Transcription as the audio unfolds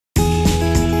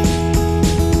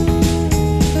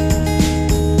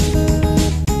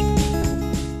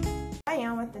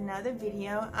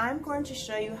video, I'm going to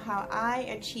show you how I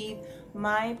achieve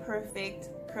my perfect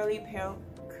curly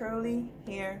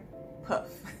hair puff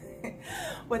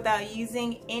without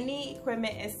using any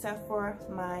equipment except for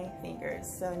my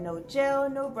fingers. So no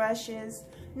gel, no brushes,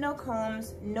 no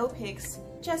combs, no picks,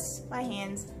 just my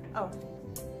hands. Oh,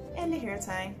 and the hair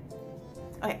tie.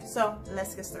 Okay, so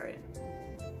let's get started.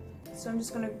 So I'm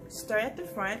just gonna start at the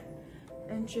front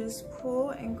and just pull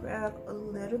and grab a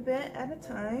little bit at a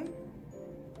time.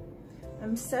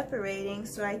 I'm separating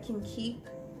so I can keep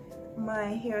my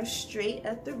hair straight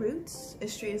at the roots,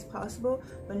 as straight as possible,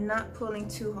 but not pulling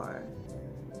too hard.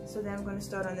 So then I'm going to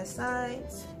start on the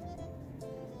sides,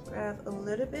 grab a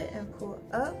little bit and pull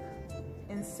up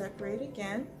and separate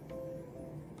again,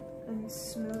 and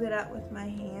smooth it out with my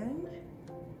hand,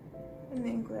 and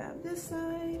then grab this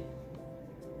side,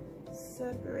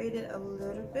 separate it a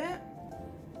little bit,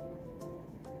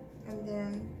 and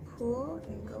then pull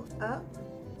and go up,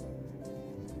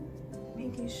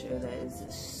 making sure that it's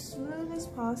as smooth as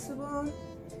possible.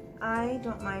 I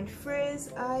don't mind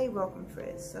frizz, I welcome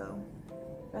frizz. So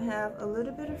if I have a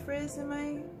little bit of frizz in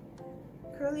my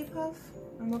curly puff,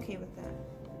 I'm okay with that.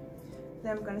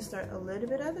 Then I'm going to start a little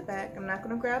bit at the back. I'm not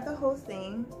going to grab the whole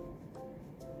thing,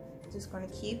 just going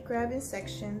to keep grabbing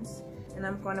sections, and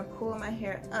I'm going to pull my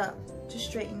hair up to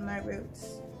straighten my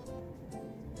roots.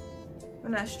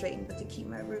 Well, not straighten, but to keep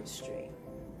my roots straight.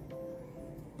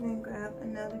 Then grab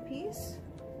another piece,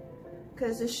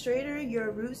 because the straighter your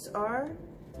roots are,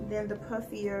 then the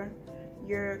puffier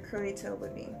your curly tail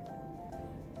would be.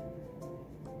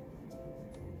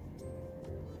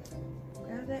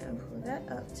 Grab that and pull that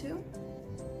up too.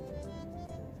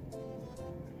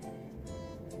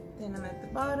 Then I'm at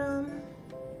the bottom,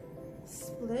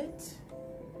 split.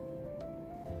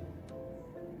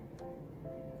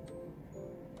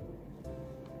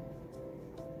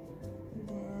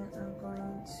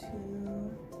 To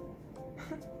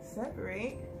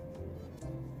separate,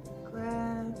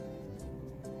 grab,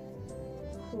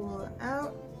 pull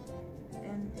out,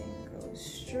 and then go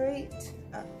straight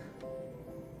up.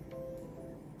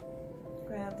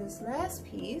 Grab this last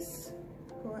piece,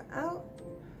 pull it out,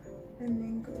 and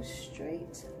then go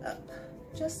straight up,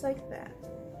 just like that.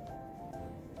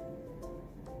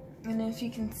 And if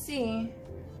you can see,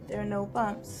 there are no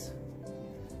bumps.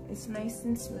 It's nice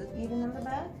and smooth, even in the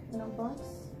back, no bumps,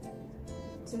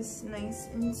 just nice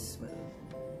and smooth.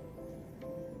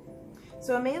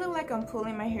 So it may look like I'm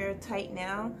pulling my hair tight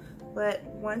now, but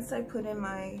once I put in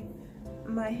my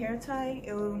hair tie,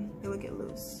 it will get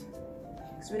loose.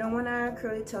 Because we don't want our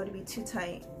curly tail to be too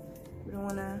tight. We don't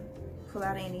want to pull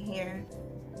out any hair.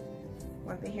 We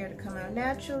want the hair to come out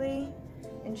naturally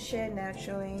and shed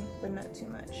naturally, but not too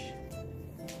much.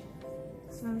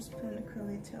 So I'm just putting the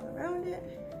curly tail around it.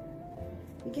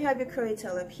 You can have your curly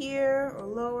tail up here or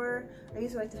lower. I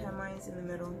usually like to have mine in the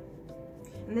middle.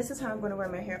 And this is how I'm going to wear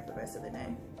my hair for the rest of the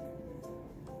day.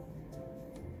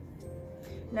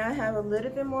 Now I have a little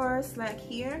bit more slack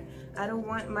here. I don't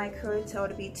want my curly tail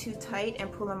to be too tight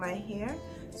and pull on my hair.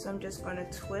 So I'm just going to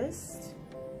twist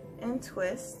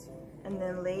and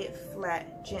then lay it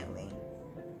flat gently.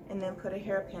 And then put a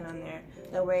hairpin on there.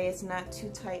 That way it's not too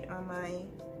tight on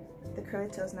the curly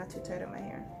tail is not too tight on my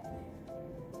hair.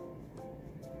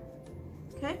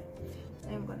 Okay,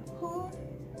 I'm going to pull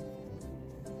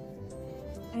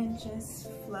and just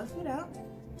fluff it out.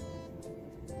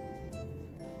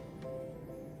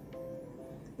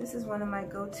 This is one of my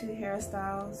go-to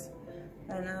hairstyles,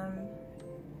 and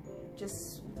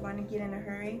just want to get in a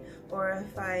hurry, or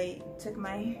if I took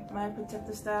my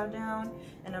protective style down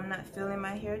and I'm not feeling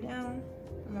my hair down,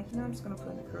 I'm like, you know, I'm just going to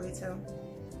put in a curly tail.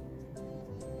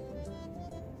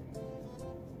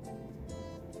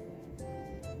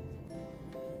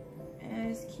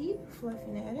 Just keep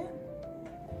fluffing at it.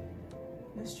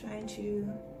 Just trying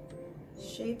to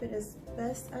shape it as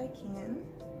best I can.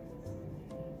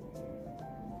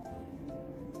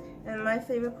 And my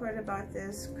favorite part about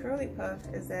this curly puff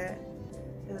is that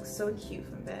it looks so cute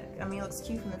from the back. I mean, it looks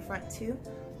cute from the front too.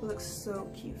 It looks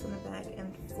so cute from the back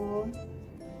and full.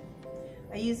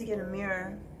 I usually get a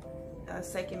mirror, a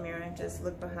second mirror, and just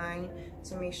look behind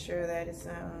to make sure that it's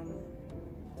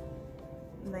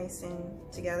nice and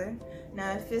together.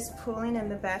 Now if it's pulling in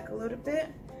the back a little bit,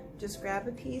 just grab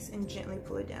a piece and gently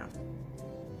pull it down.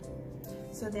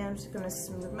 So then I'm just going to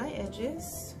smooth my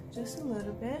edges just a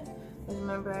little bit. But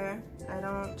remember, I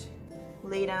don't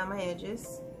lay down my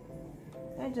edges.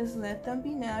 I just let them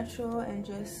be natural and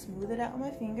just smooth it out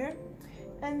with my finger.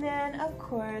 And then of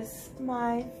course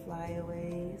my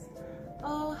flyaways.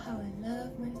 Oh, how I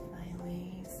love my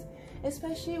flyaways.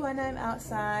 Especially when I'm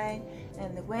outside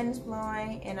and the wind's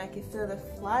blowing and I can feel the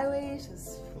flyaways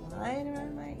just right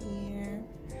around my ear.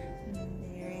 And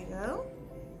there you go.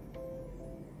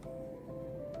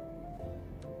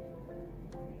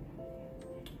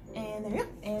 And there you go.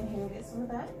 And here it is from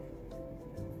the back.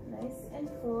 Nice and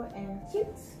full and cute.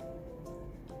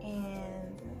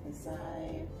 And the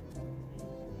side.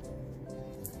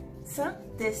 So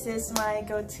this is my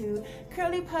go-to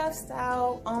curly puff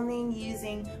style, only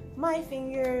using my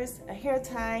fingers, a hair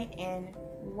tie, and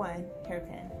one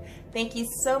hairpin. Thank you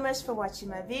so much for watching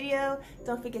my video.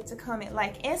 Don't forget to comment,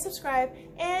 like, and subscribe,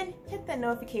 and hit that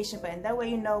notification button. That way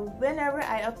you know whenever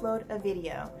I upload a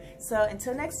video. So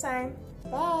until next time,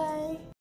 bye!